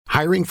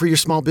Hiring for your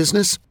small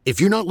business?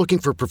 If you're not looking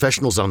for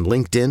professionals on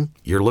LinkedIn,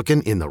 you're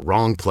looking in the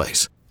wrong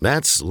place.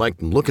 That's like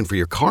looking for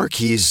your car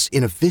keys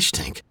in a fish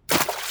tank.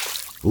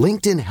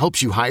 LinkedIn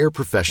helps you hire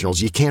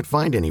professionals you can't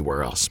find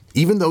anywhere else,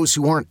 even those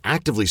who aren't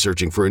actively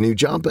searching for a new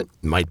job but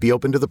might be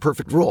open to the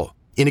perfect role.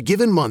 In a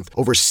given month,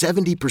 over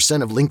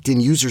 70% of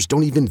LinkedIn users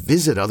don't even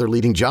visit other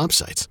leading job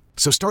sites.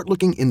 So start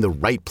looking in the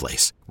right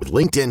place. With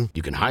LinkedIn,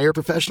 you can hire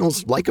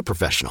professionals like a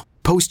professional.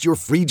 Post your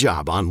free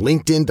job on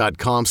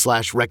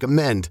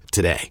linkedin.com/recommend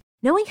today.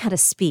 Knowing how to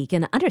speak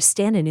and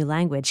understand a new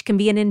language can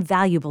be an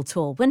invaluable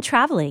tool when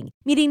traveling,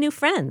 meeting new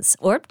friends,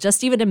 or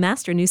just even to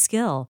master a new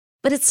skill.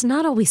 But it's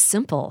not always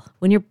simple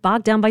when you're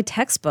bogged down by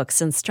textbooks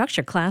and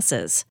structured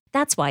classes.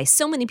 That's why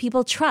so many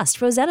people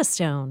trust Rosetta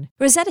Stone.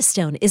 Rosetta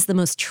Stone is the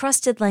most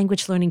trusted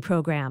language learning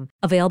program,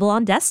 available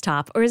on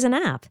desktop or as an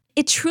app.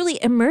 It truly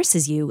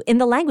immerses you in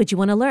the language you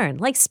want to learn,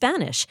 like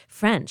Spanish,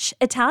 French,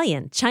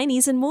 Italian,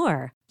 Chinese, and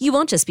more. You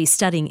won't just be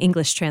studying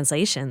English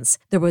translations.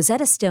 The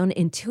Rosetta Stone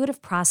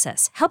intuitive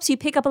process helps you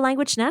pick up a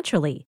language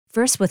naturally,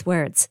 first with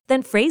words,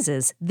 then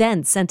phrases,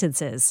 then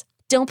sentences.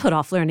 Don't put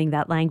off learning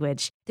that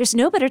language. There's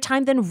no better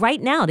time than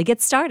right now to get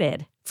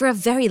started. For a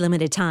very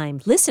limited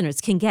time,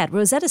 listeners can get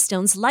Rosetta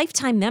Stone's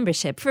lifetime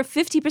membership for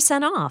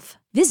 50% off.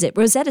 Visit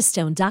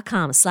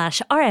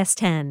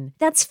rosettastone.com/rs10.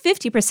 That's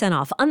 50%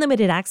 off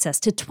unlimited access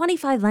to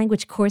 25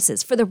 language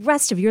courses for the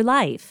rest of your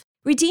life.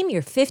 Redeem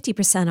your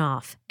 50%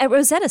 off at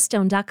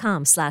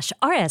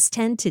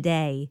rosettastone.com/rs10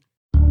 today.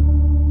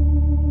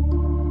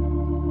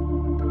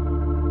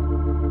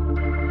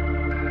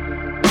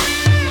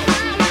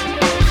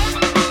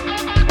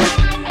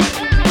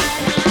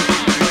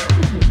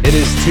 It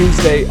is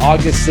Tuesday,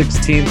 August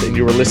 16th, and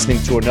you are listening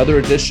to another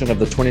edition of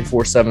the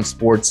 24/7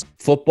 Sports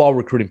Football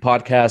Recruiting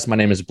Podcast. My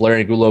name is Blair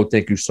Angulo.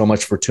 Thank you so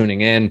much for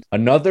tuning in.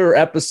 Another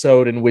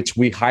episode in which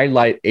we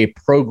highlight a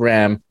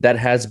program that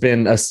has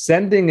been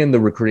ascending in the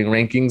recruiting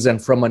rankings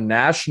and from a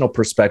national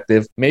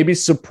perspective, maybe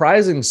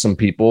surprising some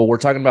people. We're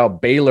talking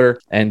about Baylor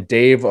and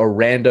Dave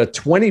Aranda,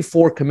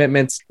 24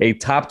 commitments, a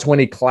top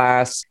 20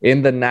 class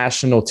in the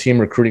national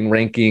team recruiting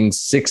rankings,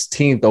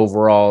 16th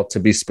overall to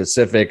be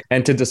specific.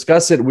 And to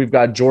discuss it, we've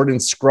got Jordan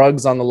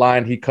Scruggs on the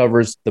line. He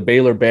covers the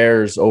Baylor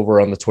Bears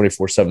over on the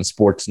 24/7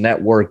 Sports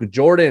Network.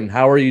 Jordan,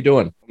 how are you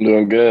doing?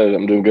 I'm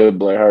doing good,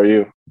 Blair. How are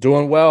you?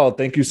 Doing well.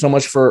 Thank you so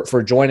much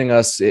for joining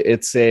us.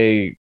 It's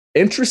a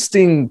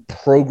interesting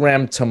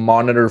program to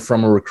monitor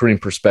from a recruiting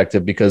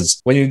perspective,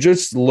 because when you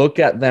just look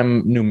at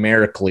them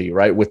numerically,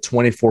 right, with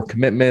 24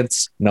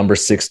 commitments, number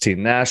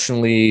 16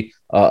 nationally,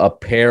 a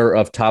pair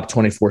of top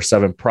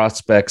 24/7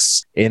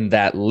 prospects in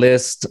that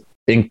list,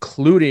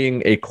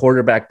 including a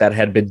quarterback that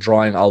had been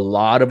drawing a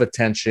lot of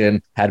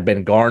attention, had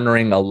been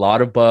garnering a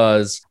lot of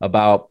buzz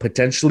about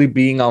potentially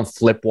being on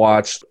flip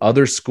watch,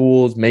 other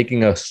schools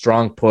making a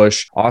strong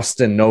push.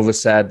 Austin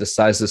Novosad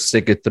decides to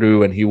stick it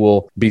through, and he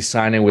will be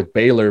signing with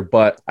Baylor.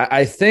 But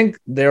I think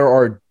there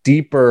are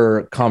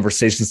deeper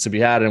conversations to be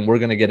had, and we're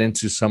going to get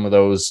into some of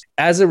those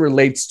as it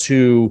relates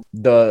to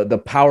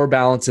the power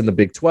balance in the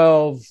Big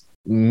 12,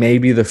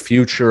 maybe the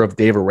future of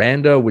Dave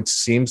Aranda, which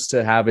seems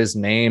to have his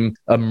name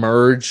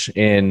emerge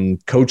in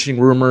coaching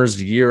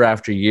rumors year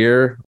after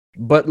year.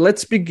 But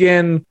let's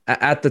begin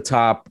at the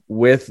top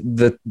with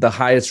the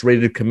highest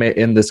rated commit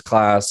in this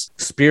class,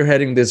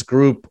 spearheading this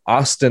group,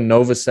 Austin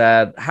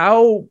Novosad.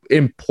 How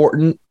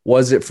important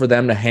was it for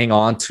them to hang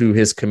on to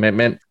his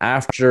commitment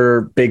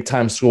after big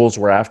time schools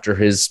were after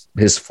his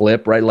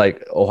flip, right?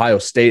 Like Ohio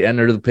State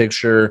entered the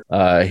picture.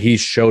 He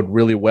showed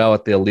really well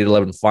at the Elite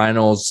 11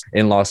 finals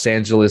in Los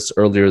Angeles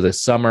earlier this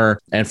summer.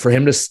 And for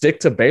him to stick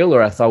to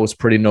Baylor, I thought was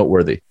pretty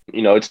noteworthy.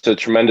 You know, it's a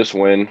tremendous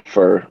win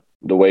for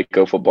the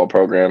Waco football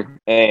program.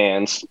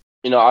 And,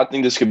 you know, I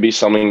think this could be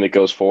something that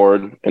goes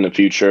forward in the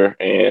future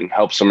and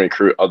helps them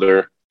recruit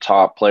other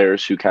top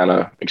players who kind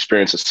of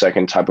experience a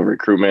second type of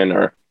recruitment,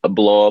 or a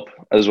blow up,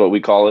 as what we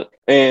call it.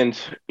 And,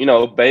 you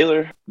know,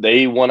 Baylor,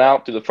 they went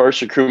out to the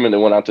first recruitment, they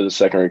went out to the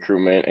second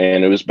recruitment,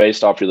 and it was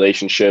based off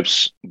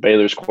relationships.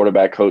 Baylor's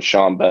quarterback coach,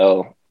 Sean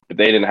Bell, if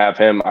they didn't have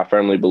him, I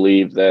firmly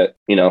believe that,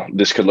 you know,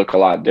 this could look a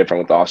lot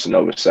different with Austin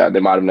Novosad. They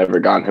might have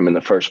never gotten him in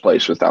the first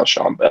place without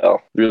Sean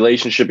Bell. The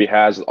relationship he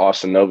has with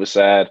Austin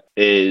Novosad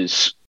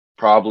is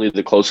probably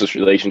the closest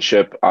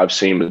relationship I've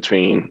seen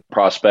between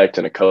prospect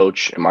and a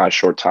coach in my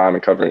short time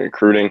in covering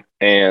recruiting.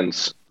 And,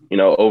 you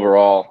know,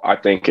 overall, I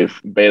think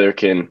if Baylor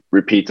can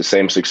repeat the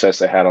same success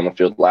they had on the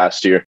field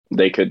last year,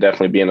 they could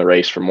definitely be in the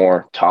race for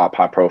more top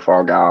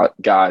high-profile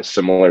guys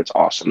similar to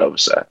Austin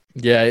Novosad.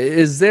 Yeah.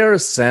 Is there a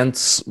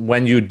sense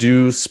when you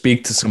do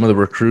speak to some of the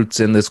recruits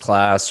in this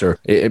class, or,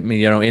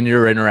 you know, in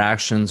your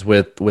interactions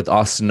with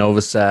Austin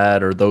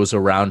Novosad or those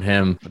around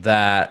him,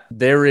 that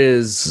there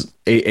is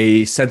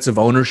a sense of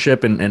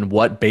ownership in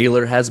what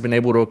Baylor has been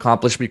able to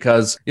accomplish?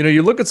 Because, you know,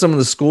 you look at some of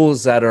the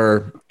schools that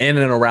are in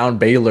and around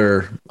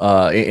Baylor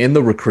in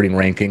the recruiting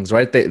rankings,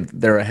 right?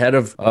 They're ahead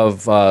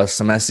of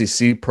some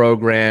SEC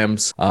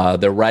programs.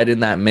 They're right in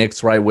that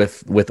mix, right,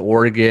 with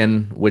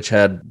Oregon, which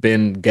had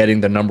been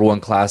getting the number one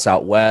class class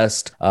out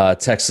west.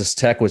 Texas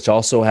Tech, which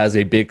also has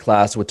a big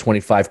class with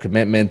 25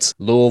 commitments.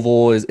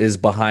 Louisville is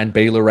behind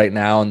Baylor right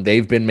now, and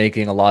they've been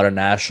making a lot of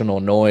national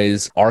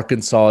noise.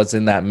 Arkansas is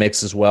in that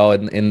mix as well,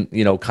 and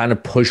kind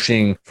of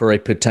pushing for a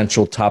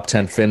potential top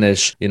 10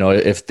 finish.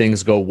 If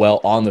things go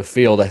well on the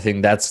field, I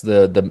think that's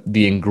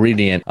the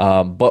ingredient.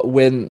 But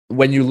when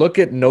you look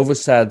at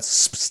Novosad's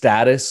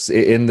status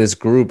in this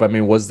group, I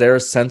mean, was there a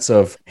sense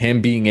of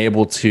him being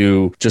able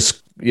to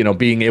just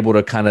being able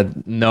to kind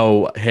of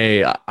know,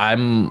 hey,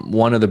 I'm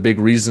one of the big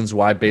reasons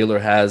why Baylor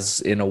has,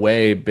 in a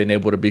way, been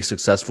able to be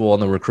successful on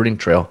the recruiting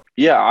trail?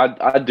 Yeah,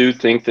 I do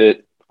think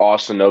that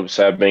Austin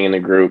Novosad being in the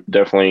group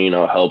definitely,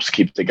 helps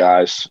keep the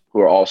guys who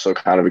are also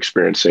kind of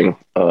experiencing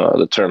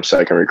the term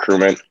second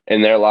recruitment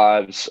in their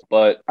lives.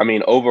 But I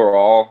mean,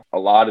 overall, a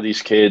lot of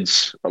these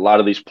kids, a lot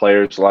of these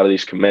players, a lot of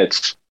these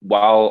commits,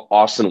 while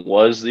Austin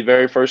was the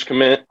very first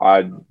commit,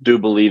 I do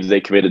believe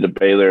they committed to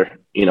Baylor,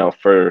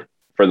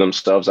 for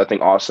themselves. I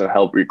think Austin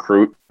helped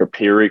recruit or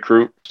peer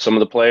recruit some of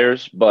the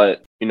players,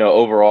 but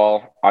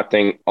overall, I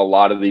think a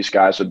lot of these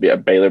guys would be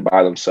at Baylor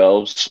by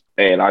themselves,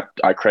 and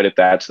I credit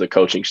that to the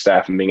coaching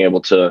staff and being able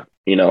to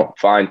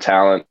find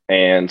talent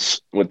and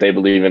what they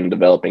believe in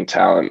developing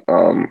talent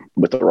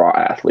with the raw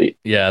athlete.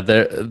 Yeah,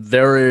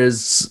 there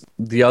is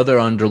the other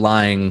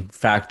underlying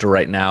factor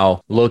right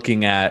now,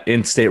 looking at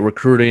in-state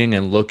recruiting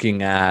and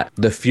looking at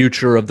the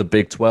future of the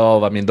Big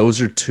 12. I mean,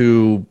 those are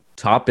two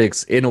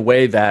topics in a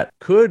way that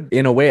could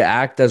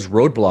act as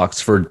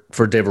roadblocks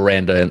for Dave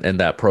Aranda in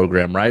that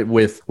program, right?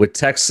 With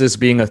Texas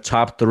being a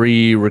top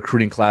 3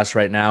 recruiting class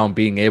right now and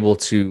being able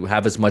to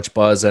have as much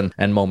buzz and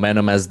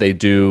momentum as they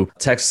do.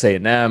 Texas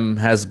A&M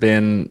has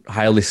been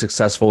highly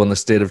successful in the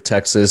state of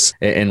Texas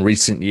in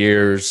recent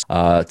years.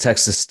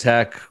 Texas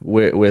Tech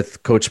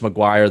with Coach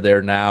McGuire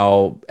there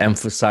now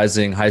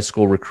emphasizing high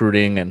school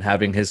recruiting and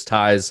having his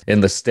ties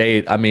in the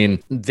state. I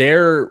mean,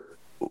 there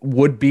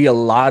would be a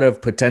lot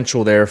of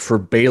potential there for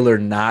Baylor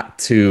not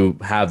to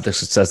have the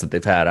success that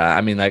they've had. I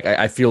mean,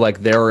 I feel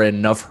like there are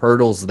enough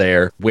hurdles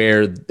there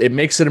where it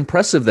makes it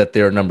impressive that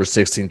they're number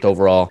 16th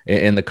overall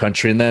in the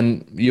country. And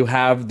then you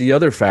have the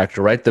other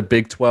factor, right? The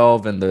Big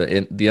 12 and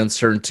the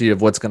uncertainty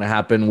of what's going to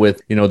happen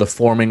with, the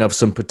forming of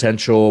some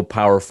potential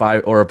Power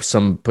 5 or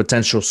some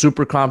potential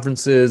super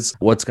conferences,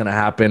 what's going to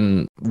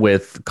happen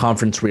with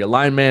conference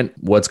realignment,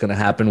 what's going to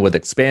happen with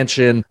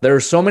expansion. There are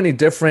so many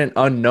different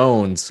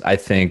unknowns, I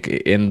think,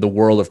 in the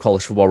world of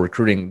college football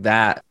recruiting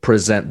that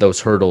present those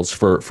hurdles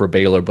for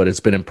Baylor, but it's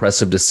been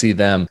impressive to see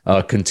them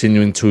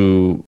continuing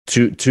to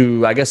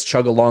I guess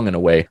chug along in a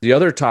way. The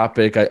other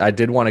topic I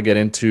did want to get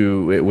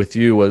into with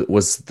you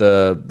was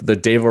the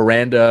Dave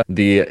Aranda,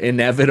 the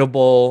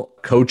inevitable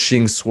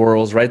coaching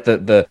swirls, right?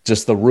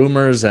 Just the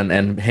rumors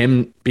and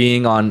him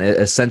being on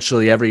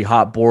essentially every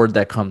hot board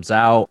that comes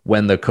out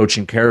when the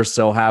coaching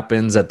carousel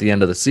happens at the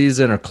end of the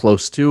season or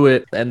close to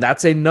it. And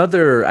that's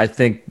another, I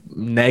think,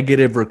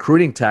 negative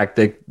recruiting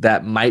tactic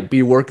that might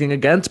be working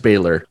against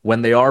Baylor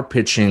when they are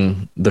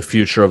pitching the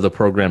future of the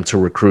program to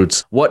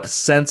recruits. What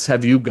sense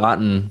have you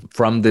gotten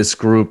from this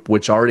group,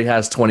 which already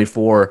has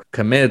 24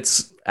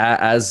 commits,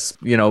 as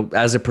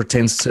it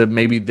pertains to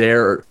maybe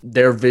their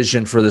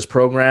vision for this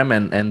program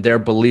and their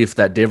belief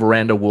that Dave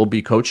Aranda will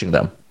be coaching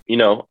them?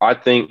 I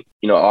think,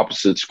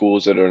 opposite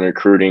schools that are in a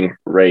recruiting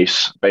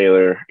race,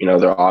 Baylor,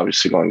 they're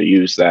obviously going to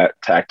use that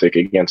tactic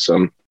against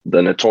them,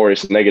 the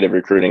notorious negative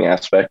recruiting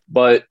aspect.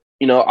 But,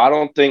 I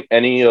don't think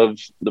any of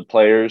the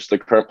players, the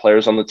current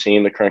players on the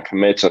team, the current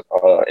commits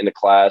in the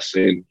class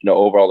and,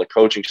 overall the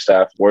coaching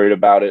staff worried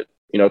about it.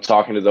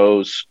 Talking to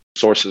those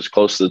sources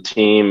close to the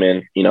team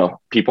and,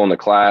 people in the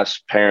class,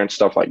 parents,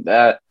 stuff like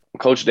that.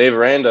 Coach Dave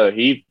Aranda,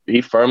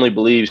 he firmly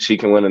believes he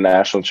can win a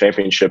national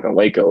championship in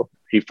Waco.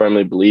 He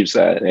firmly believes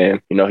that.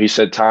 And, he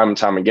said time and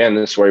time again,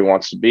 this is where he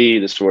wants to be.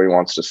 This is where he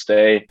wants to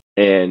stay.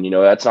 And,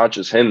 that's not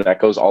just him.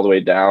 That goes all the way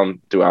down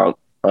throughout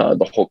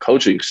the whole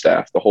coaching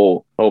staff, the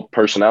whole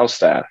personnel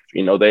staff.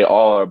 They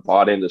all are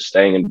bought into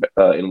staying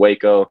in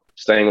Waco,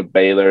 staying with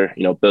Baylor,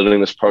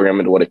 building this program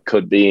into what it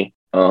could be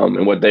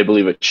and what they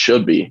believe it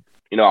should be.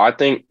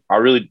 I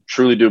really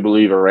truly do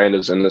believe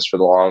Aranda's in this for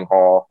the long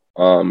haul,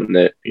 and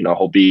that,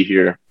 he'll be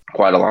here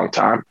quite a long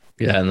time.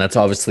 Yeah, and that's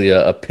obviously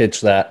a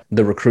pitch that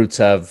the recruits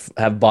have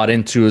bought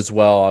into as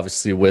well,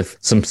 obviously with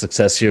some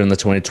success here in the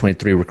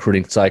 2023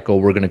 recruiting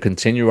cycle. We're going to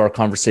continue our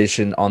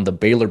conversation on the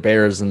Baylor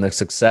Bears and the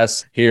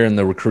success here in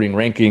the recruiting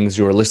rankings.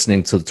 You are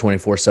listening to the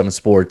 24/7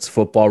 Sports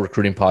Football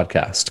Recruiting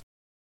Podcast.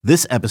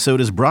 This episode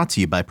is brought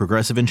to you by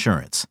Progressive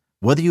Insurance.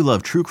 Whether you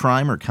love true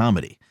crime or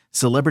comedy,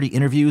 celebrity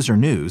interviews or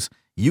news,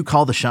 you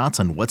call the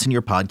shots on what's in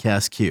your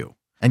podcast queue.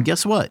 And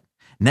guess what?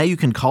 Now you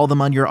can call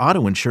them on your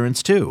auto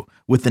insurance too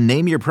with the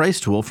Name Your Price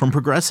tool from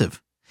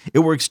Progressive. It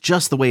works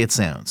just the way it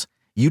sounds.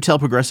 You tell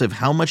Progressive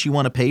how much you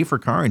want to pay for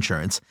car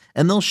insurance,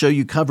 and they'll show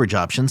you coverage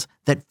options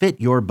that fit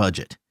your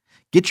budget.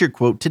 Get your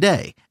quote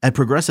today at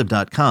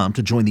Progressive.com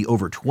to join the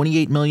over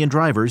 28 million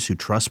drivers who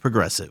trust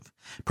Progressive.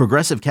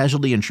 Progressive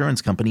Casualty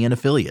Insurance Company and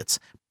Affiliates.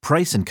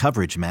 Price and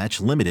coverage match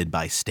limited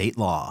by state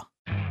law.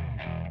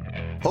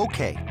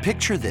 Okay,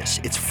 picture this.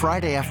 It's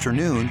Friday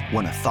afternoon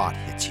when a thought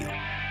hits you.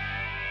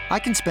 I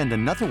can spend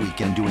another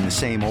weekend doing the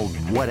same old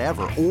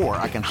whatever, or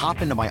I can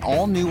hop into my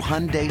all-new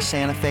Hyundai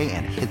Santa Fe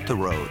and hit the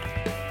road.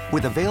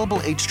 With available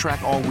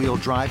H-Track all-wheel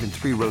drive and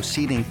 3-row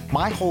seating,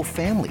 my whole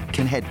family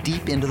can head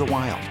deep into the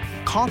wild.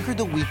 Conquer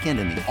the weekend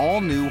in the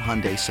all-new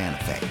Hyundai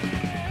Santa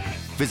Fe.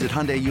 Visit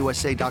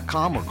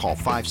HyundaiUSA.com or call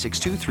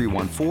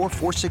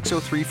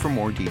 562-314-4603 for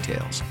more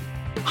details.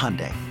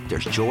 Hyundai,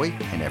 there's joy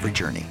in every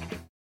journey.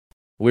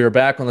 We are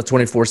back on the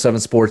 24/7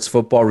 Sports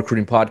Football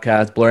Recruiting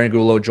Podcast. Blair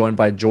Angulo joined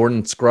by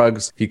Jordan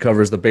Scruggs. He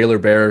covers the Baylor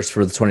Bears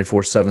for the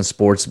 24/7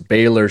 Sports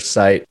Baylor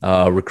site,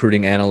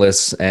 recruiting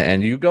analyst.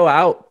 And you go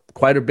out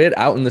quite a bit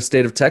out in the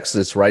state of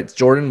Texas, right?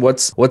 Jordan,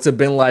 what's it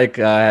been like?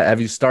 Have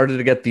you started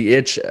to get the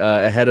itch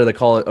ahead of the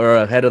college or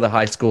ahead of the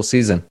high school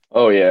season?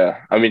 Oh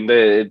yeah, I mean,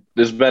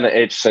 there's been an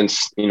itch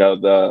since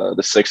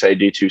the 6A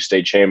D2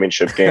 state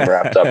championship game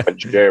wrapped up at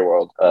Jerry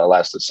World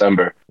last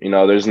December.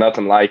 There's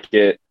nothing like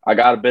it. I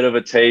got a bit of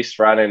a taste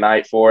Friday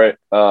night for it.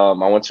 I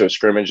went to a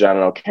scrimmage down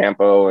in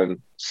Ocampo and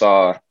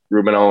saw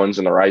Ruben Owens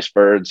and the Rice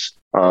Birds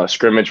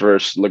scrimmage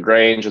versus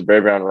LaGrange with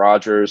Barry Brown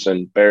Rogers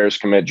and Bears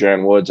commit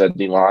Jaron Woods at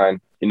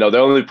D-line. They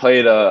only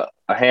played a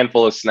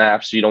handful of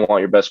snaps, so you don't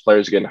want your best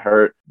players getting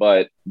hurt.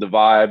 But the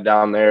vibe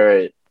down there,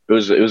 it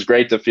was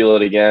great to feel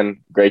it again.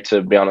 Great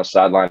to be on the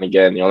sideline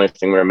again. The only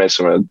thing we were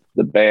missing was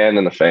the band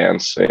and the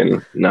fans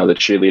and the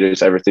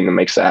cheerleaders, everything that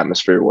makes the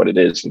atmosphere what it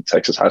is in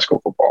Texas high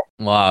school football.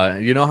 Wow.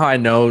 You know how I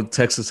know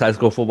Texas high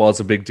school football is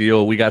a big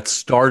deal? We got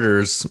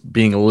starters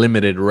being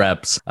limited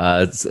reps.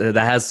 That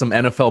has some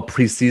NFL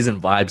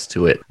preseason vibes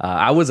to it.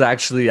 I was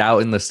actually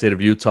out in the state of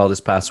Utah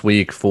this past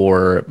week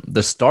for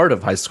the start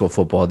of high school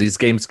football. These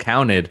games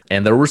counted,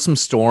 and there were some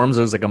storms.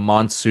 There was like a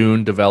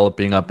monsoon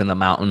developing up in the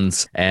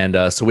mountains, and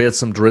so we had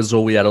some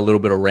drizzle. We had a little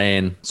bit of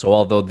rain. So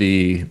although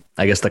the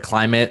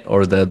climate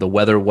or the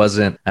weather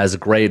wasn't as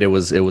great, it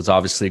was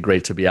obviously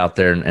great to be out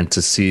there and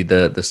to see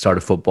the start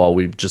of football.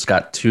 We've just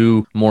got 2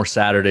 more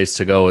Saturdays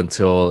to go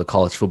until the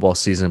college football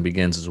season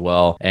begins as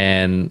well.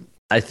 And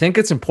I think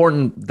it's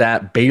important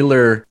that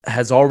Baylor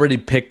has already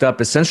picked up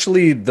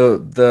essentially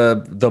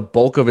the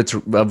bulk of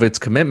its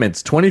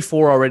commitments.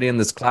 24 already in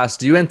this class.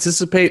 Do you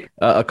anticipate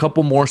a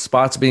couple more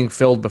spots being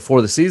filled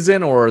before the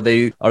season, or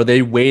are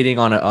they waiting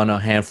on a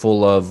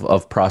handful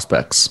of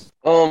prospects?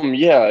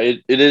 Yeah,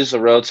 it is a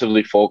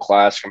relatively full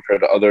class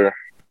compared to other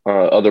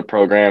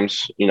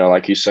programs.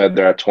 Like you said,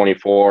 they're at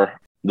 24.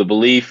 The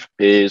belief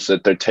is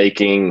that they're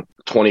taking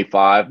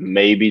 25,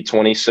 maybe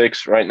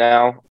 26 right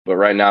now. But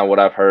right now, what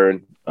I've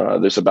heard,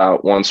 there's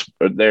one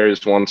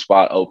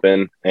spot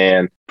open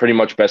and pretty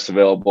much best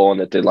available, and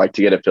that they'd like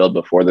to get it filled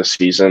before the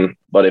season.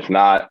 But if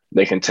not,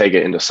 they can take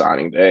it into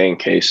signing day in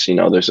case,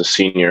 there's a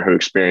senior who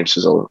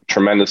experiences a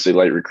tremendously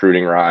late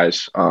recruiting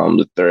rise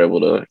that they're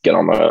able to get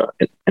on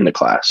in the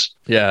class.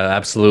 Yeah,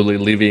 absolutely.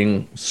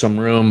 Leaving some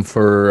room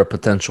for a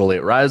potential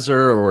late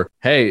riser, or,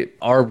 hey,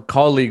 our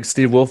colleague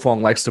Steve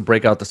Wilfong likes to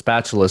break out the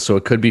spatula. So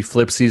it could be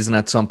flip season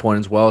at some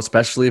point as well,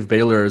 especially if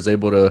Baylor is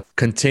able to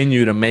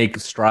continue to make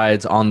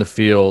strides on the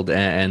field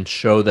and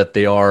show that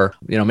they are,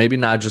 maybe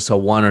not just a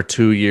 1 or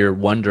 2 year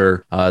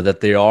wonder,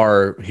 that they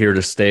are here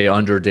to stay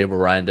under Dave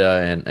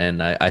Aranda.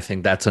 And I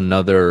think that's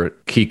another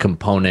key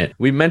component.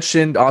 We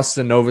mentioned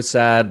Austin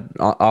Novosad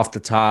off the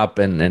top,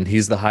 and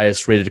he's the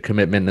highest rated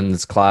commitment in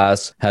this class.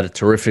 Had a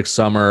terrific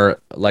summer,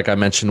 like I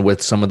mentioned,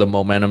 with some of the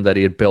momentum that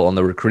he had built on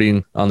the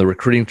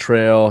recruiting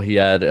trail. He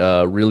had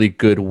a really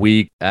good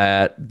week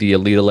at the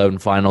Elite 11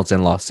 finals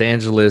in Los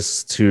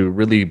Angeles to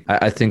really,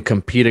 I think,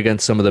 compete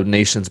against some of the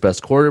nation's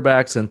best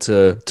quarterbacks and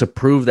to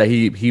prove that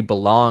he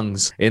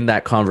belongs in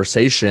that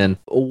conversation.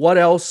 What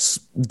else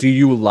do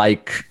you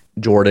like,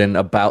 Jordan,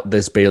 about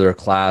this Baylor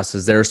class?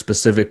 Is there a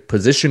specific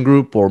position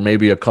group or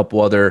maybe a couple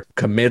other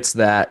commits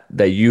that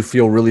you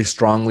feel really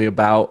strongly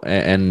about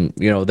and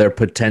their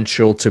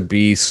potential to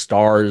be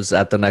stars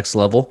at the next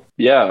level?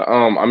 Yeah,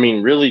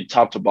 really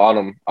top to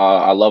bottom,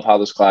 I love how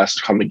this class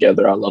has come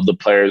together. I love the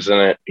players in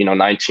it.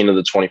 19 of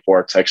the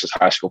 24 Texas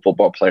high school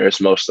football players,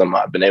 most of them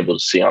I've been able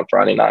to see on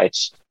Friday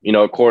nights.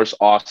 Of course,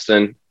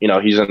 Austin,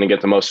 he's going to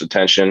get the most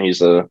attention.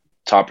 He's a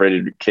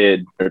top-rated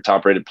kid or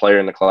top-rated player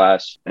in the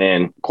class.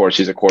 And, of course,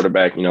 he's a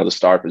quarterback, the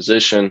star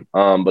position.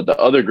 But the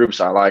other groups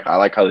I like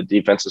how the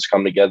defenses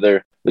come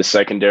together. The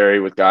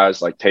secondary with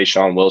guys like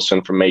Tayshawn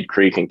Wilson from Maid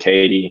Creek and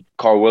Katy,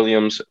 Carl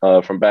Williams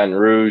from Baton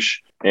Rouge,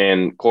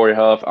 and Corey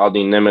Huff,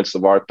 Aldine Nimitz,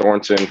 LeVar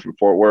Thornton from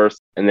Fort Worth.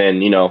 And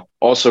then,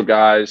 also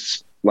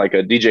guys like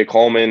a DJ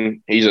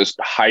Coleman. He's a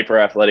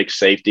hyper-athletic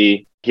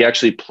safety. He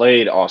actually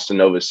played Austin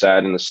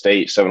Novosad in the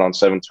state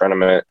 7-on-7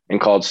 tournament in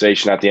College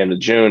Station at the end of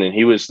June. And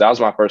that was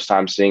my first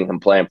time seeing him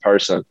play in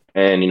person.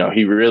 And,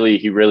 he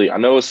really, I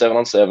know it was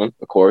 7-on-7,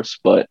 of course,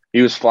 but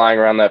he was flying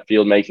around that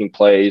field making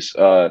plays.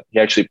 He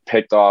actually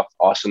picked off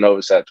Austin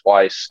Novosad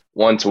twice,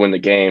 one to win the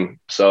game.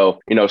 So,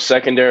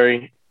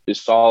 secondary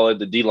is solid.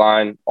 The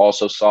D-line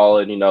also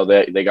solid.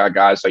 They got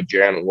guys like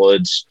Jaron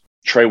Woods,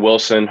 Trey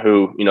Wilson,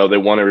 who, they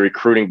won a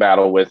recruiting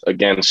battle with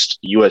against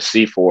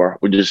USC for,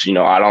 which is,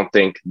 I don't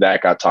think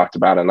that got talked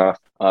about enough.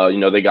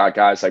 They got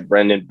guys like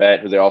Brendan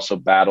Bett, who they also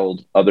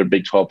battled other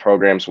Big 12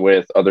 programs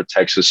with, other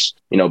Texas,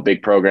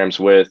 big programs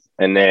with.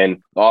 And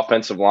then the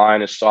offensive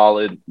line is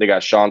solid. They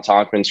got Sean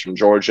Tompkins from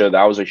Georgia.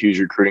 That was a huge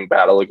recruiting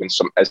battle against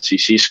some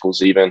SEC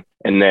schools even.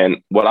 And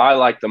then what I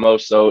like the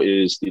most, though,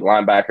 is the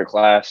linebacker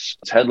class.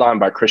 It's headlined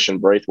by Christian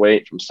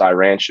Braithwaite from Cy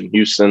Ranch in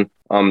Houston.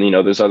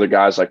 There's other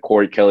guys like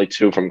Corey Kelly,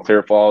 too, from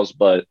Clear Falls.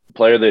 But the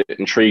player that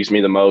intrigues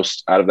me the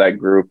most out of that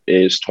group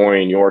is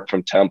Torian York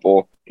from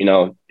Temple.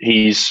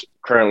 He's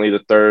currently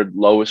the third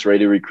lowest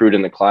rated recruit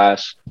in the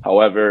class.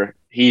 However,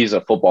 he's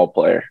a football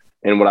player.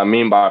 And what I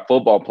mean by a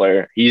football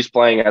player, he's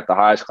playing at the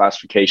highest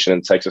classification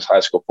in Texas high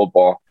school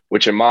football,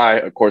 which in my,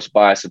 of course,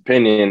 biased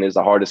opinion is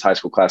the hardest high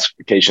school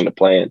classification to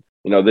play in.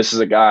 This is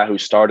a guy who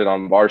started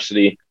on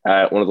varsity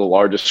at one of the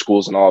largest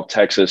schools in all of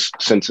Texas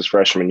since his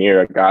freshman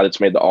year, a guy that's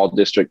made the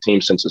all-district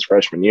team since his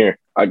freshman year,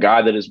 a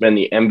guy that has been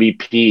the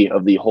MVP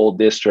of the whole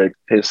district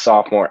his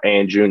sophomore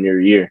and junior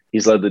year.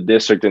 He's led the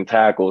district in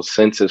tackles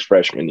since his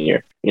freshman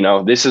year.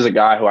 This is a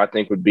guy who I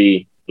think would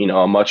be,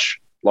 a much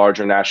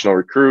larger national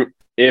recruit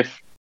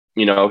if,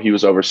 he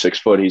was over 6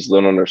 foot. He's a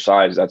little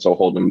undersized. That's what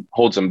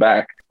holds him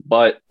back.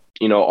 But,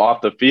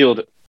 off the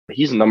field,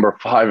 he's number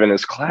 5 in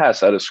his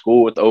class at a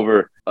school with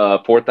over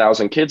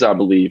 4,000 kids, I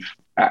believe,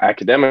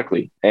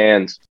 academically.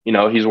 And,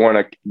 he's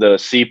worn the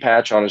C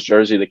patch on his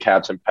jersey, the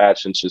captain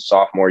patch, since his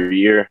sophomore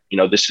year.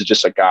 This is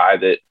just a guy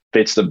that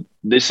fits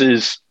this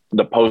is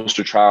the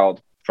poster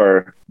child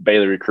for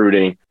Baylor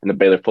recruiting and the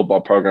Baylor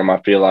football program,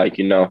 I feel like,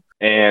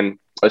 and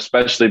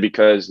especially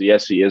because the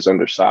SC is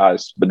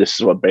undersized, but this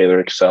is what Baylor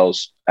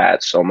excels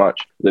at so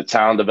much. The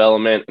talent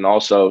development and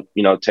also,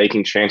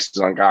 taking chances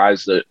on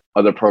guys that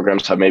other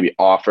programs have maybe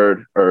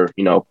offered or,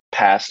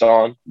 passed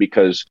on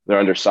because they're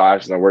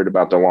undersized and they're worried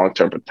about their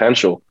long-term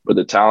potential. But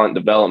the talent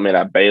development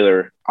at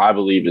Baylor, I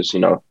believe, is,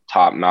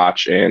 top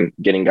notch, and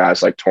getting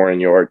guys like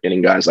Torian York,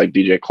 getting guys like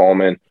DJ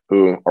Coleman,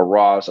 who are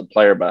raw as a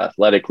player, but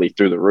athletically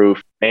through the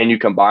roof. And you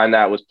combine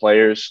that with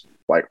players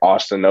like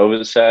Austin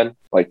Nova said,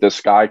 like the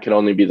sky could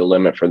only be the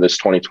limit for this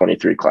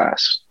 2023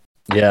 class.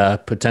 Yeah,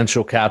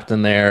 potential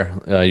captain there.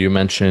 You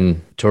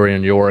mentioned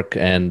Torian York,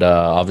 and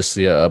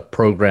obviously a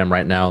program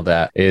right now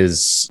that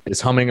is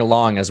humming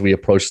along as we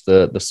approach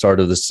the start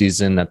of the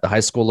season at the high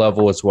school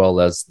level as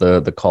well as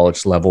the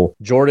college level.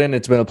 Jordan,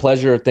 it's been a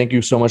pleasure. Thank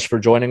you so much for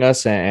joining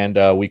us,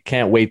 and we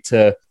can't wait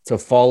to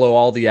follow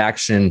all the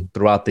action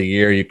throughout the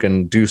year. You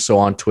can do so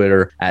on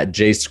Twitter at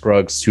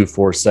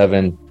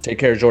jscruggs247. Take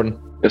care, Jordan.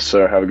 Yes,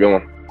 sir. Have a good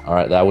one. All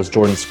right, that was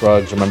Jordan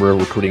Scruggs, remember,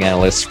 recruiting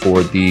analyst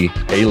for the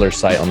Baylor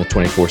site on the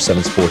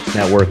 24/7 Sports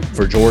Network.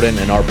 For Jordan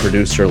and our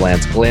producer,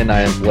 Lance Glenn, I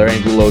am Larry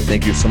Angulo.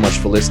 Thank you so much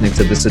for listening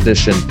to this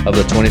edition of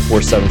the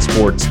 24/7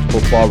 Sports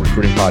Football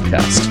Recruiting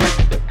Podcast.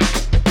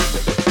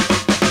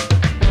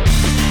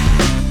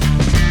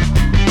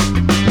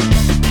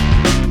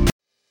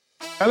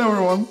 Hello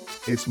everyone,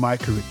 it's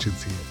Micah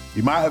Richards here.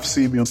 You might have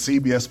seen me on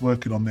CBS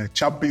working on their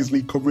Champions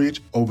League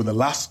coverage over the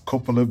last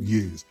couple of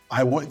years.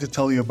 I wanted to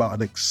tell you about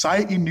an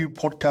exciting new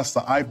podcast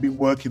that I've been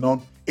working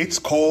on. It's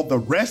called The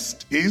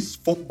Rest is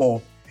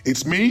Football.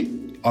 It's me,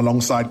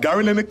 alongside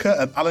Gary Lineker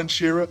and Alan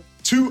Shearer,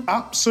 two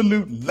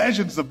absolute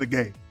legends of the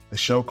game. The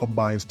show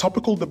combines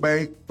topical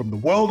debate from the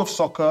world of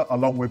soccer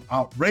along with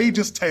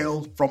outrageous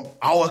tales from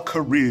our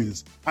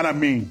careers. And I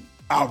mean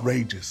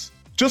outrageous.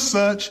 Just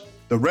search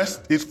The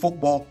Rest is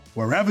Football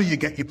wherever you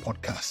get your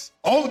podcasts.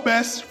 All the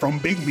best from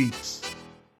Big Meats.